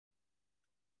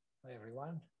Hi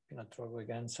everyone, Pino Trogo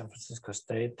again, San Francisco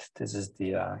State. This is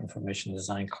the information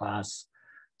design class.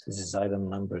 This is item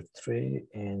number 3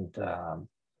 and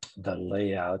the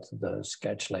layout, the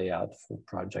sketch layout for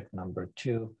project number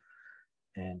 2.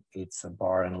 And it's a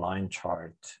bar and line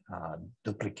chart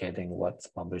duplicating what's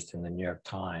published in the New York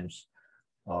Times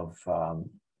of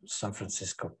San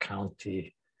Francisco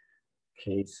County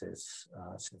cases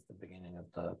since the beginning of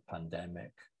the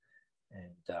pandemic.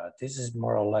 And this is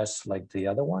more or less like the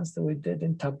other ones that we did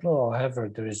in Tableau. However,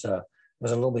 it was a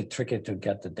little bit tricky to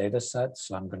get the data set,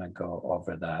 so I'm going to go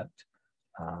over that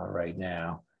right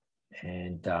now.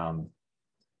 And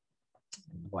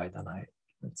why don't I,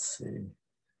 let's see,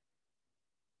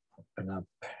 open up.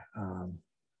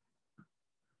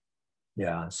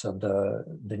 Yeah, so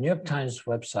the New York Times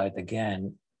website,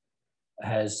 again,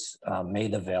 has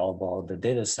made available the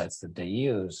data sets that they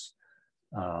use.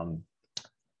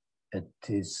 At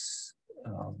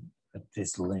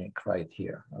this link right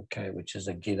here, okay, which is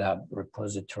a GitHub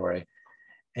repository.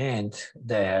 And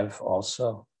they have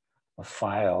also a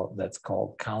file that's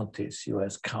called counties,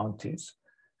 US counties.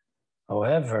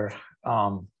 However,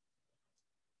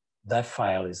 that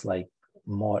file is like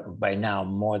by now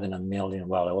more than 1 million,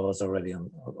 well, it was already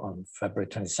on February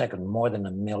 22nd, more than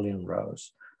 1 million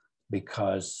rows,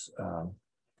 because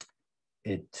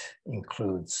it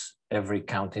includes every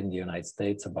county in the United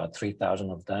States, about 3,000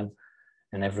 of them,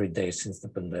 and every day since the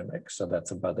pandemic. So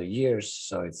that's about a year.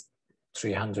 So it's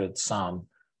 300 some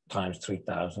times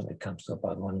 3,000. It comes to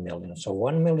about 1 million. So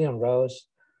 1 million rows.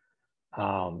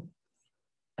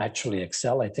 Actually,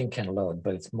 Excel, I think, can load,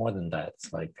 but it's more than that.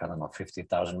 It's like, I don't know,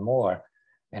 50,000 more.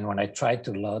 And when I tried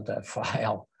to load that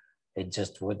file, it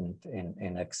just wouldn't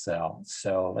in Excel.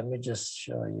 So let me just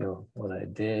show you what I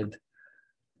did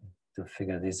to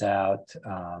figure this out.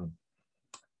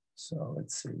 So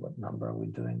let's see, what number are we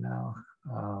doing now?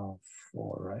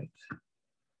 4, right?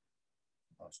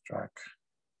 Lost track.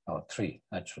 Oh, 3.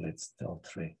 Actually, it's still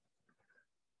 3.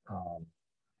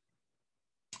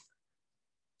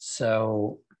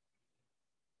 So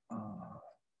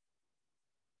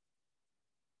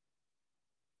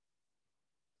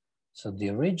the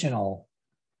original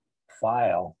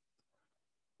file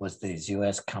was these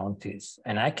US counties,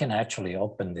 and I can actually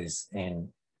open this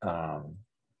in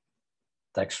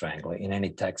Text Wrangler, in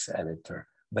any text editor,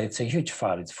 but it's a huge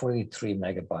file. It's 43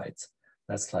 megabytes.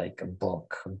 That's like a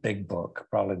book, a big book.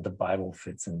 Probably the Bible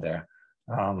fits in there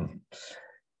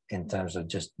in terms of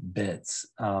just bits.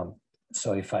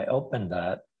 So if I open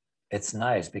that, it's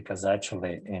nice because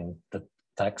actually in the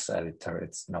text editor,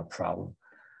 it's no problem.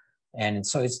 And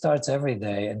so it starts every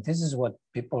day. And this is what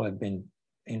people have been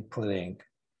inputting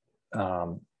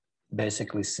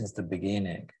basically since the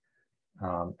beginning.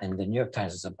 And the New York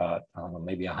Times is about, I don't know,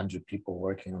 maybe 100 people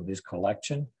working on this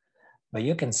collection. But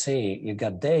you can see you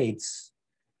got dates,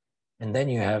 and then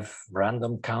you have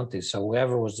random counties. So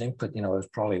whoever was input, you know, it's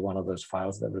probably one of those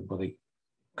files that everybody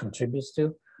contributes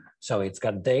to. So it's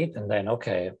got date, and then,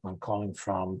 okay, I'm calling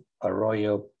from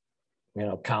Arroyo, you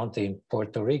know, county in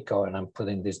Puerto Rico, and I'm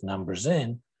putting these numbers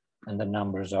in, and the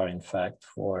numbers are in fact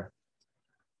for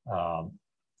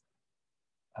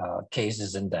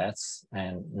cases and deaths.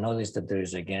 And notice that there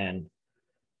is again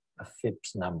a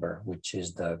FIPS number, which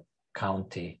is the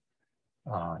county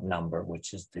number,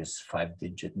 which is this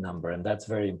 5-digit number. And that's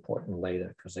very important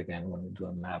later, because again, when we do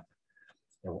a map,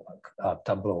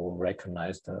 Tableau will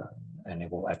recognize and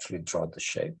it will actually draw the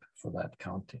shape for that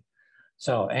county.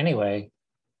 So anyway,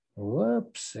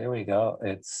 whoops, here we go.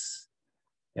 It's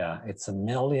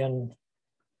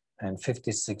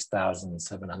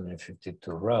 1,056,752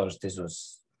 rows. This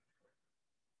was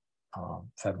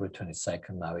February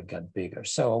 22nd. Now it got bigger.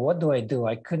 So what do?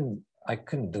 I couldn't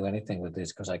do anything with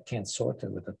this because I can't sort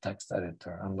it with the text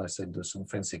editor unless I do some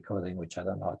fancy coding, which I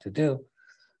don't know how to do.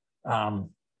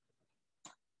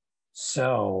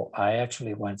 So I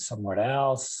actually went somewhere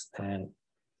else, and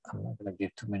I'm not going to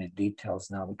give too many details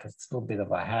now because it's a little bit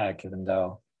of a hack, even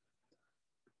though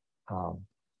and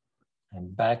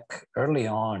back early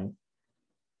on,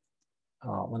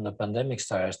 when the pandemic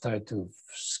started, I started to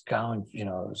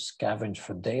scavenge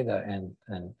for data, and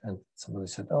somebody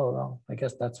said, oh, well, I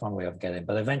guess that's one way of getting it.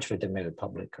 But eventually they made it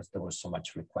public because there was so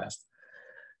much request.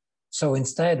 So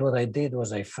instead, what I did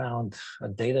was I found a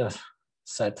data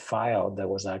set file that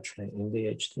was actually in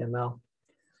the HTML.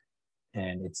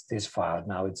 And it's this file.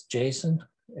 Now it's JSON.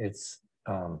 It's,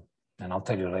 and I'll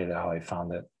tell you later how I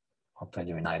found it. I'll tell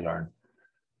you in iLearn.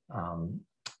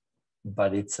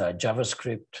 But it's a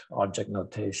JavaScript object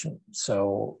notation.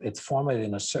 So it's formatted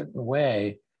in a certain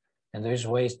way, and there's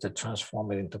ways to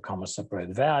transform it into comma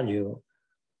separated value.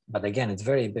 But again, it's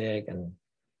very big, and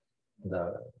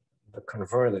the the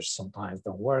converters sometimes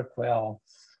don't work well.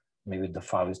 Maybe the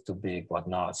file is too big,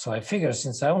 whatnot. So I figured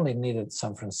since I only needed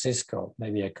San Francisco,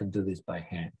 maybe I could do this by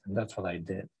hand. And that's what I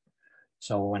did.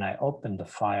 So when I opened the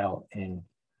file in,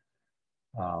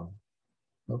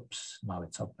 oops, now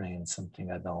it's opening in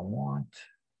something I don't want.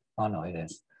 Oh no, it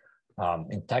is.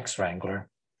 In Text Wrangler,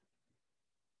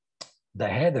 the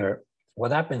header,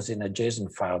 what happens in a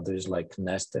JSON file, there's like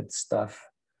nested stuff.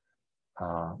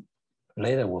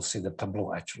 Later we'll see the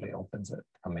Tableau actually opens it.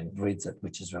 I mean, reads it,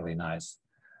 which is really nice.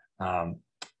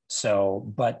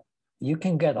 But you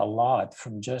can get a lot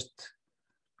from just,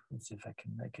 let's see if I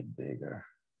can make it bigger.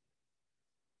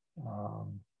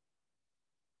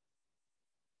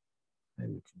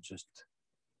 Maybe we can just,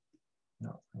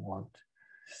 no, I want.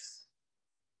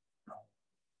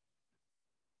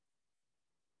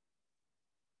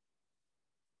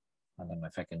 I don't know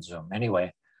if I can zoom.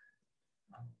 Anyway,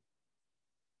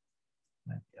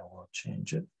 maybe I will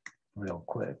change it real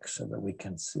quick so that we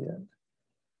can see it.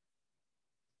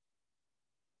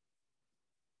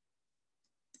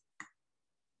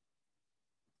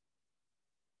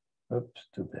 Oops,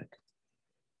 too big.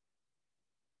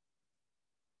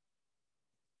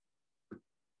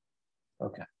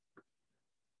 Okay.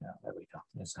 Yeah, there we go.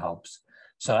 This helps.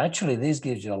 So actually, this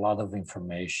gives you a lot of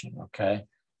information, okay?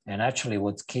 And actually,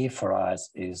 what's key for us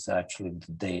is actually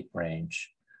the date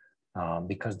range,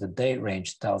 because the date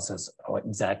range tells us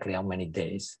exactly how many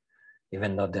days,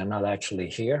 even though they're not actually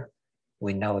here.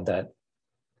 We know that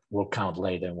we'll count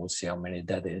later and we'll see how many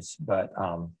that is. But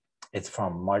it's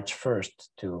from March 1st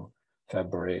to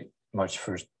February, March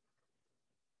 1st.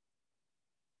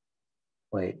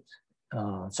 Wait,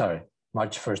 sorry,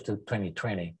 March 1st to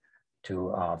 2020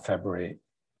 to February,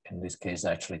 in this case,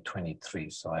 actually 23.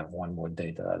 So I have one more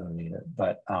day that I don't need it.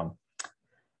 But,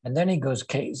 and then he goes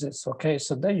cases. Okay,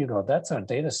 so there you go. That's our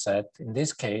data set, in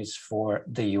this case for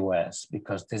the US,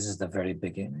 because this is the very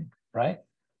beginning, right?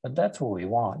 But that's what we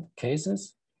want,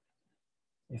 cases.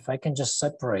 If I can just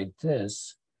separate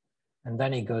this, and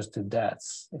then he goes to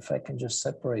deaths. If I can just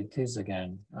separate these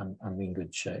again, I'm in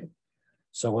good shape.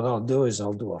 So what I'll do is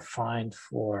I'll do a find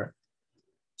for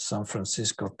San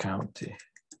Francisco County,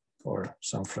 or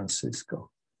San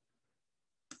Francisco.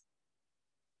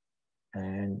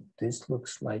 And this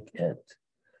looks like it.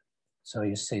 So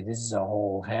you see, this is a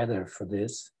whole header for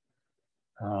this.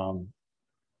 I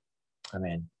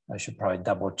mean, I should probably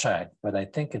double check, but I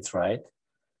think it's right.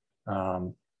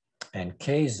 And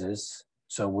cases,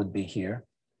 so would be here,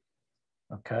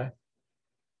 okay?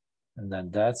 And then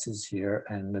that's is here,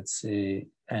 and let's see,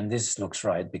 and this looks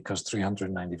right because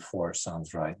 394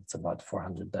 sounds right. It's about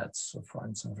 400 deaths so far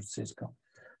in San Francisco.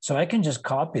 So I can just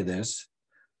copy this,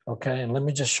 okay? And let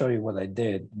me just show you what I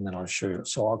did, and then I'll show you.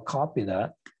 So I'll copy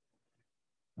that,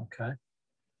 okay?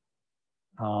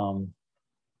 Now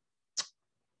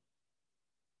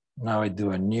I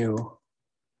do a new,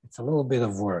 it's a little bit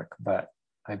of work, but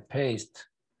I paste,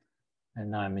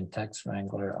 and now I'm in Text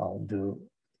Wrangler. I'll do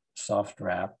soft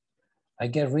wrap. I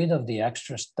get rid of the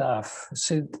extra stuff.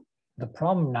 See, the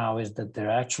problem now is that they're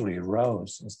actually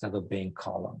rows instead of being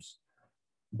columns,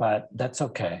 but that's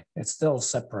okay. It's still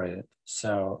separated.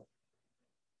 So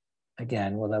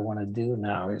again, what I want to do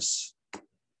now is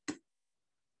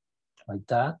like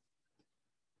that.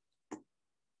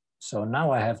 So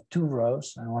now I have two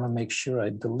rows. I want to make sure I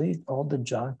delete all the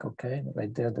junk. Okay,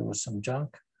 right there was some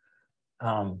junk.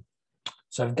 So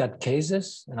I've got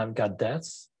cases and I've got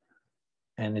deaths,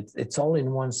 and it's all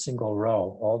in one single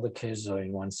row. All the cases are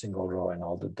in one single row and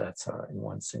all the deaths are in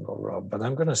one single row. But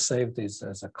I'm going to save this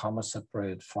as a comma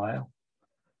separated file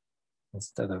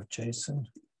instead of JSON.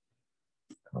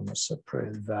 Comma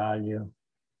separated value.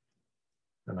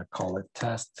 I'm going to call it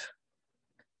test.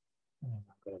 And I'm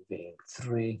going to be in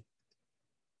 3.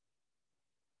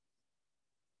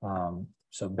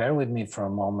 So bear with me for a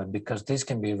moment because this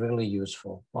can be really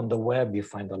useful. On the web, you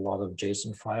find a lot of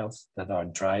JSON files that are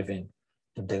driving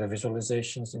the data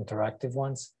visualizations, interactive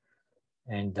ones.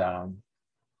 And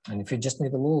if you just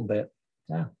need a little bit,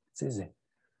 yeah, it's easy.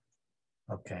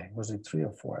 Okay, was it 3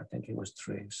 or 4? I think it was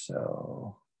 3.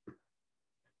 So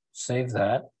save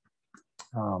that.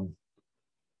 Now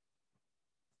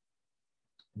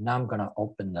I'm gonna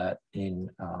open that in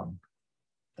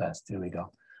test, here we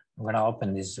go. I'm going to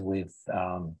open this with,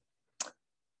 I'm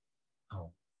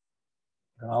going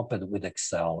to open it with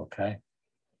Excel, okay?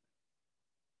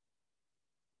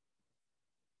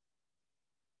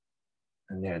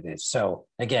 And there it is. So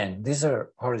again, these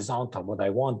are horizontal. What I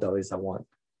want though is I want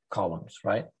columns,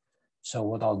 right? So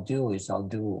what I'll do is I'll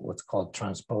do what's called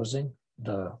transposing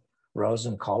the rows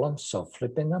and columns, so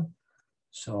flipping them.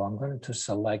 So I'm going to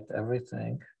select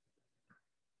everything.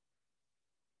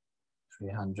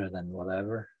 300 and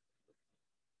whatever.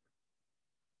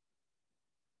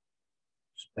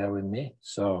 Just bear with me.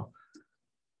 So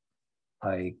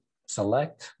I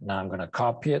select, now I'm gonna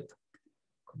copy it,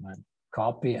 Command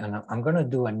copy, and I'm gonna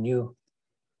do a new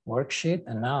worksheet,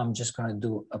 and now I'm just gonna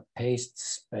do a paste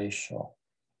spatial.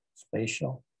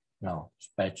 Spatial? No,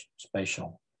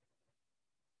 spatial.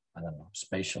 I don't know,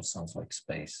 spatial sounds like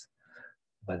space,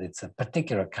 but it's a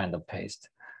particular kind of paste.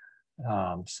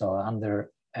 So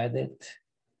under edit,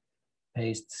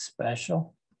 paste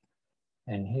spatial,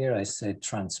 and here I say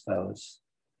transpose,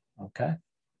 okay?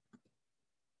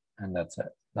 And that's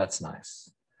it, that's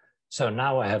nice. So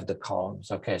now I have the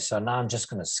columns. Okay, so now I'm just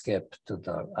gonna skip to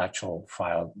the actual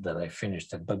file that I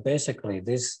finished it. But basically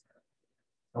this,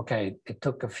 okay, it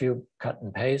took a few cut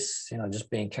and pastes, you know, just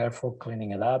being careful,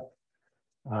 cleaning it up.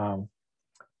 I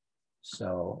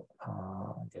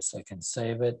guess I can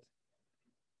save it.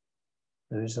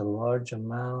 There's a large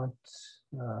amount,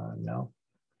 no.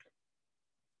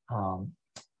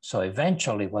 So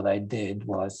eventually what I did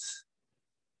was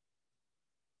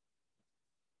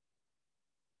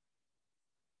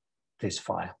this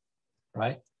file,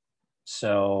 right?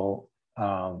 So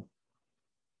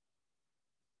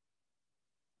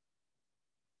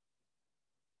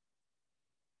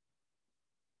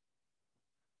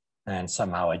and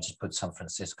somehow I just put San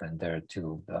Francisco in there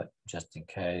too, but just in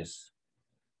case.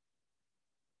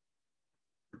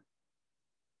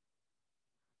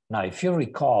 Now, if you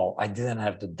recall, I didn't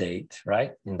have the date,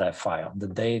 right, in that file. The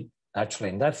date, actually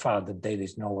in that file, the date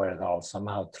is nowhere at all.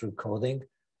 Somehow through coding,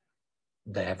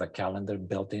 they have a calendar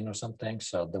built in or something.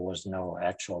 So there was no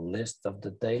actual list of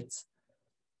the dates,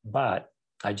 but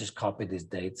I just copied these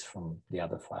dates from the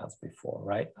other files before,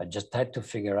 right? I just had to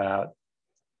figure out,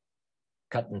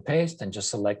 cut and paste, and just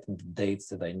selecting the dates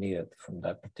that I needed from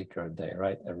that particular day,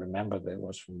 right? I remember that it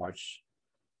was from March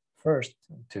 1st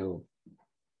to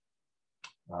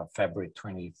February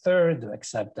 23rd,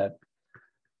 except that,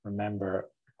 remember,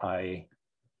 I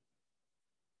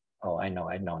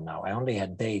know now. I only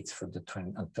had dates for the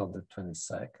until the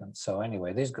 22nd. So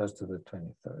anyway, this goes to the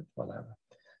 23rd, whatever.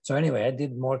 So anyway, I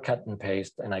did more cut and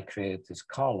paste, and I created these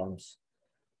columns,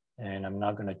 and I'm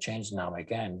not going to change now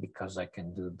again because I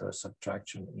can do the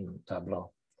subtraction in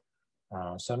Tableau.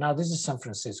 So now this is San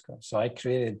Francisco. So I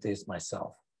created this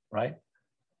myself, right?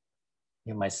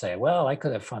 You might say, well, I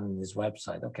could have found this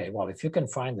website. Okay, well, if you can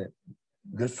find it,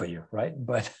 good for you, right?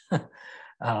 But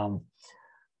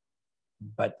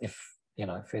if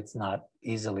if it's not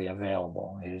easily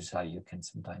available, here's how you can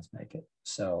sometimes make it.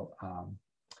 So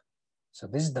so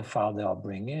this is the file that I'll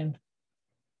bring in,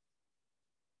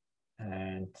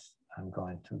 and I'm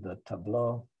going to the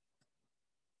Tableau.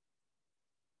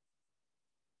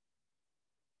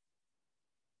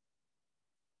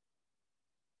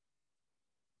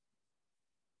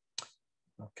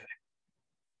 Okay.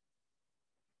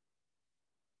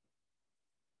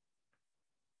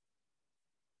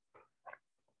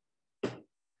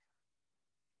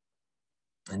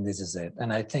 And this is it.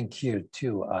 And I think here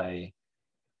too,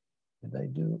 did I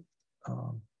do?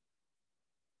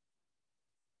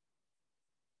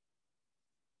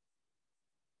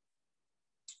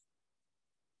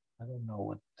 I don't know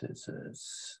what this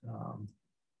is.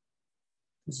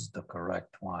 This is the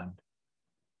correct one.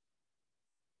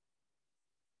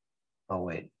 Oh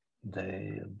wait,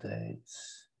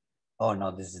 dates. Oh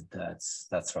no, this is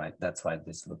that's right. That's why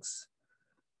this looks.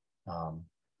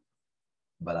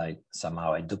 But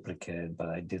somehow I duplicated, but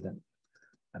I didn't.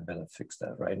 I better fix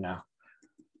that right now.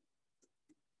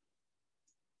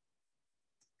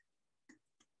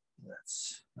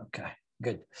 That's okay.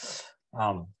 Good.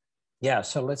 Yeah.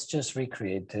 So let's just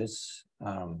recreate this.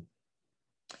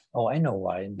 Oh, I know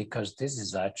why. Because this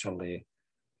is actually.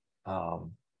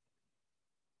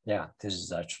 Yeah, this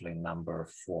is actually number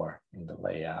 4 in the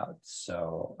layout.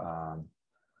 So,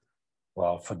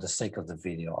 well, for the sake of the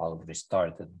video, I'll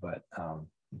restart it, but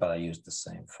I used the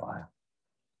same file.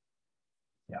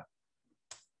 Yeah.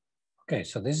 Okay,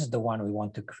 so this is the one we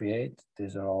want to create.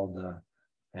 These are all the,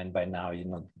 and by now you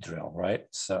know the drill, right?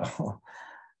 So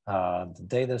the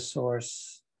data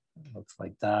source looks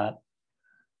like that.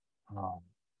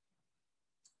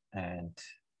 And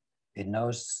it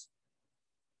knows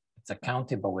it's a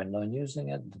county, but we're not using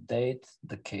it, the date,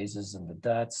 the cases, and the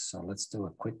dates. So let's do a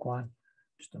quick one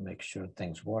just to make sure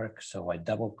things work. So I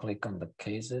double click on the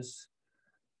cases.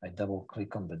 I double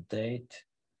click on the date.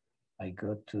 I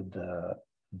go to the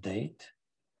date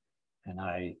and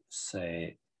I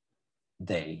say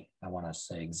day. I want to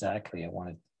say exactly, I want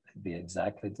it to be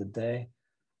exactly the day.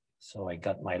 So I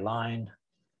got my line.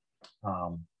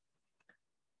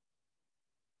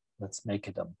 Let's make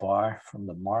it a bar from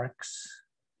the marks.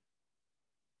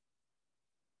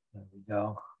 go.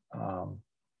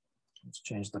 Let's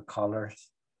change the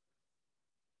colors.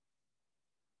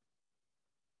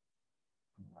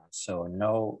 So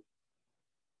no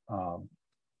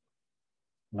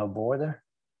border,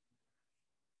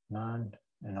 none,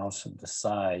 and also the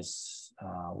size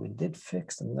we did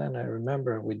fix, and then I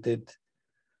remember we did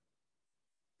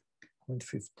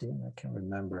 0.15. I can't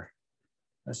remember.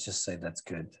 Let's just say that's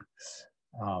good.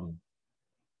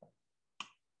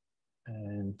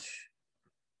 And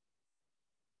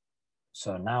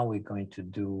so now we're going to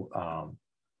do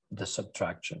the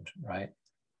subtraction, right?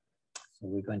 So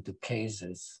we're going to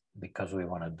cases because we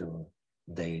want to do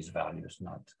days values,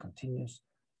 not continuous.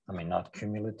 I mean, not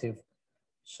cumulative.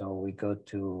 So we go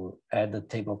to add the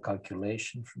table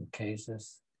calculation from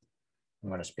cases. I'm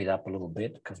going to speed up a little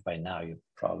bit because by now you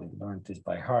probably learned this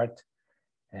by heart.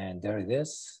 And there it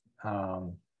is.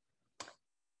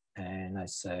 And I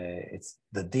say it's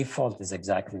the default is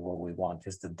exactly what we want.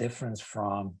 It's the difference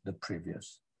from the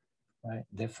previous, right?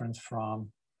 Difference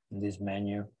from this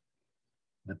menu,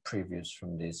 the previous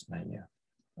from this menu,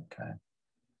 okay?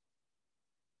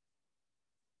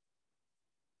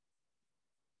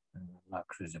 And I'm not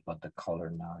crazy about the color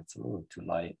now. It's a little too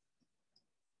light.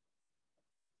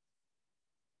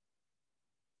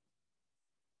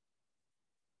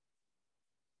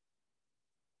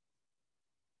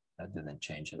 I didn't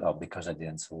change it. Oh, because I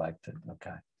didn't select it.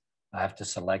 Okay. I have to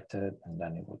select it and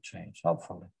then it will change,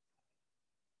 hopefully.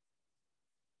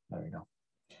 There we go.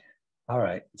 All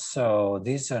right. So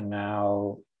these are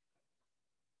now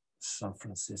San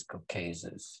Francisco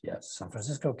cases. Yes, San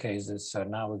Francisco cases. So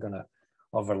now we're going to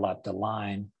overlap the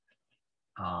line.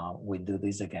 We do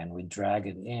this again. We drag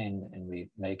it in and we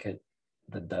make it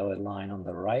the dotted line on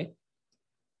the right.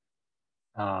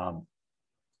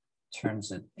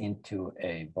 Turns it into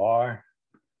a bar.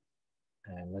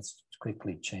 And let's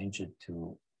quickly change it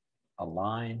to a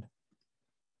line.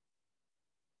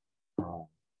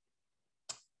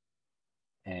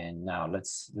 And now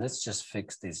let's just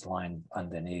fix this line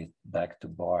underneath back to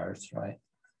bars, right?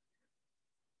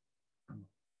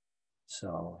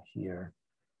 So here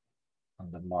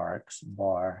on the marks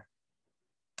bar.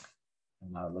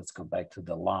 And now let's go back to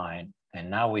the line. And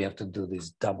now we have to do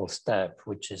this double step,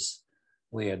 which is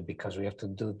weird because we have to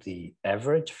do the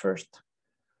average first,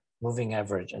 moving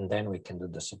average, and then we can do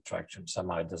the subtraction.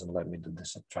 Somehow it doesn't let me do the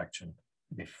subtraction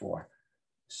before.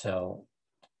 So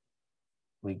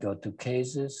we go to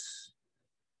cases,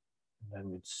 then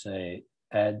we'd say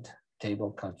add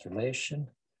table calculation.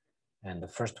 And the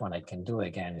first one I can do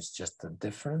again is just the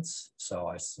difference.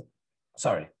 So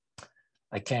sorry,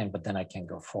 I can, but then I can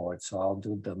go forward. So I'll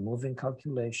do the moving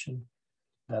calculation,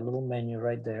 that little menu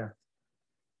right there,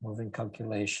 moving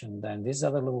calculation. Then this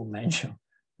other little menu,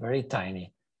 very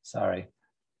tiny, sorry.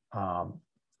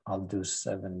 I'll do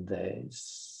 7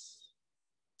 days.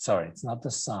 Sorry, it's not the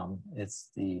sum, it's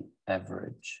the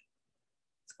average.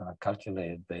 It's gonna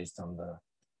calculate it based on the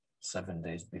 7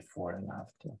 days before and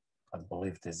after. I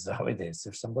believe this is how it is.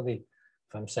 If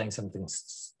I'm saying something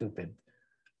stupid,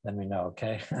 let me know,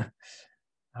 okay?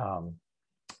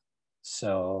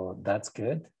 So that's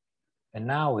good. And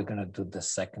now we're gonna do the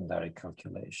secondary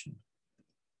calculation.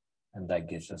 And that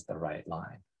gives us the right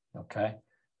line, okay?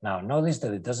 Now notice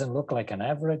that it doesn't look like an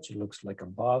average, it looks like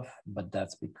above, but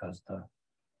that's because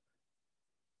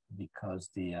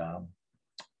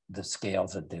the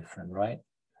scales are different, right?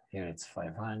 Here it's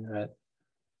 500.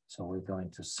 So we're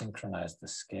going to synchronize the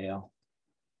scale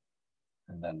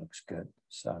and that looks good.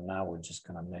 So now we're just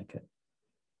gonna make it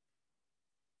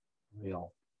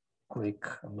real quick,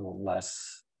 a little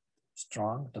less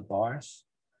strong, the bars,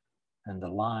 and the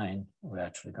line we're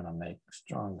actually gonna make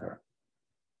stronger.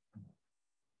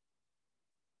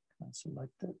 Can I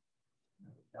select it?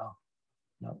 There we go.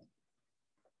 Nope.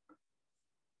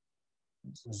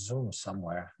 It's a zoom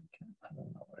somewhere. I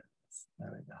don't know where it is.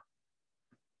 There we go.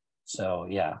 So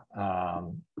yeah.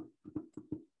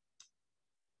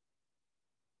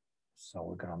 So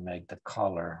we're gonna make the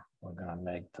color. We're gonna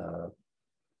make the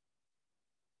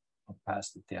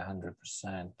opacity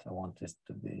 100%. I want this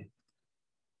to be,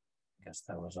 I guess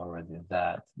that was already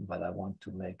that, but I want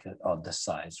to make it, oh, the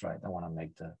size, right? I want to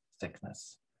make the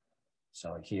thickness.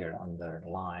 So here under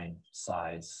line,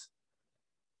 size,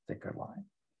 thicker line.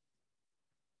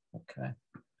 Okay.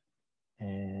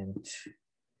 And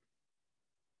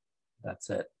that's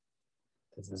it.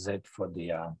 This is it for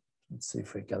the, let's see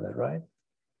if we get it right.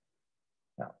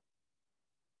 Yeah.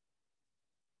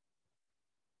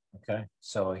 Okay.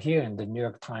 So here in the New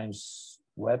York Times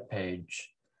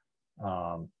webpage,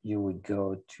 you would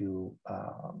go to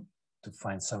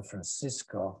find San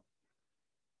Francisco.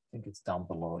 I think it's down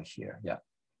below here. Yeah.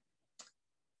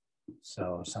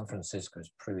 So San Francisco is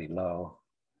pretty low.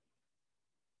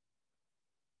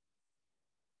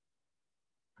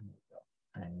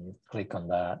 And you click on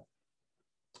that.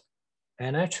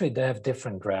 And actually they have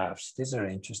different graphs. These are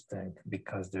interesting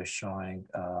because they're showing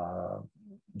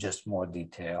just more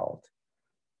detailed.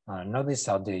 Notice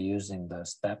how they're using the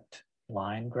stepped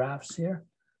line graphs here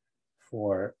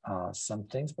for some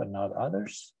things, but not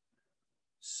others.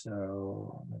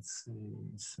 So let's see,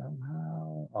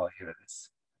 somehow, oh, here it is.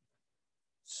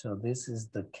 So this is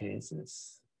the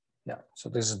cases. Yeah, so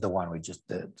this is the one we just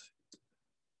did.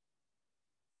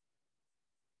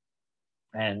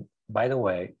 And by the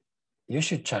way, you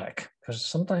should check, because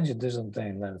sometimes you do something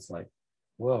and then it's like,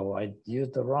 whoa, I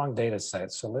used the wrong data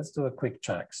set. So let's do a quick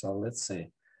check. So let's see.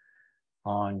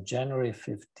 On January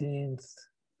 15th,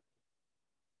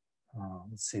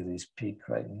 let's see this peak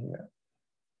right here.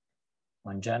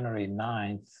 On January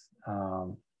 9th,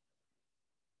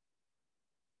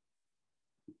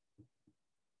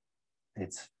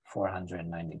 it's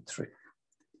 493.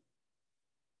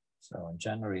 So on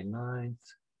January 9th,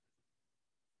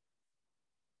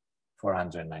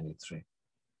 493.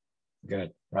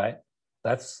 Good, right?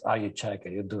 That's how you check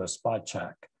it. You do a spot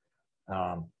check.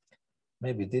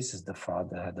 Maybe this is the file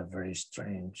that had a very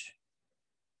strange,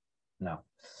 no,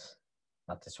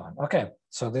 not this one. Okay,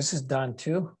 so this is done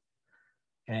too.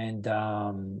 And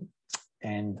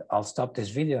I'll stop this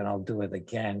video and I'll do it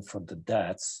again for the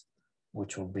deaths,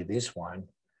 which will be this one.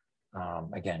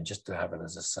 Again, just to have it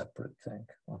as a separate thing,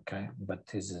 okay? But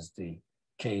this is the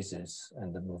cases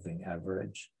and the moving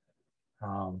average.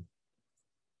 I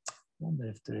wonder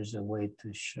if there's a way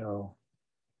to show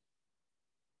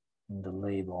in the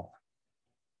label.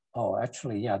 Oh,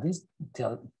 actually, yeah, this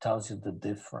tells you the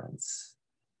difference.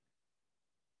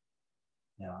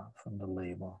 Yeah, from the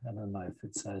label. I don't know if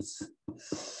it says,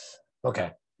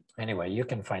 okay. Anyway, you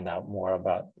can find out more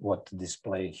about what to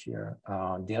display here.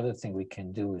 The other thing we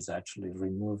can do is actually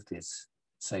remove this,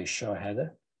 say, show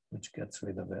header, which gets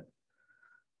rid of it.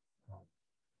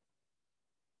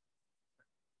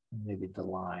 Maybe the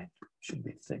line should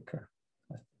be thicker.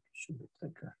 I think it should be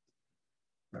thicker.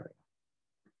 There we go.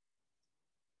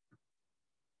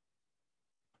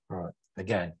 All right,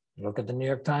 again, look at the New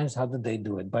York Times. How did they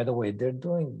do it? By the way, they're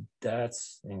doing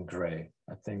that's in gray.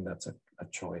 I think that's a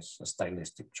choice, a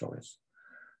stylistic choice.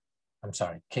 I'm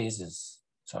sorry, cases,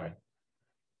 sorry.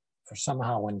 For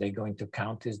somehow when they go into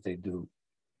counties, they do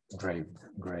gray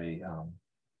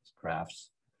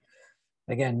graphs.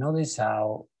 Again, notice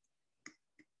how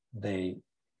they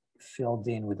filled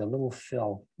in with a little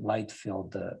fill, light fill,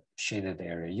 the shaded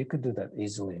area. You could do that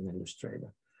easily in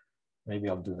Illustrator. Maybe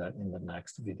I'll do that in the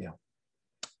next video.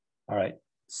 All right,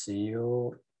 see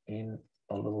you in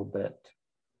a little bit.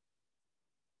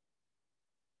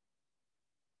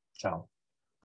 Ciao.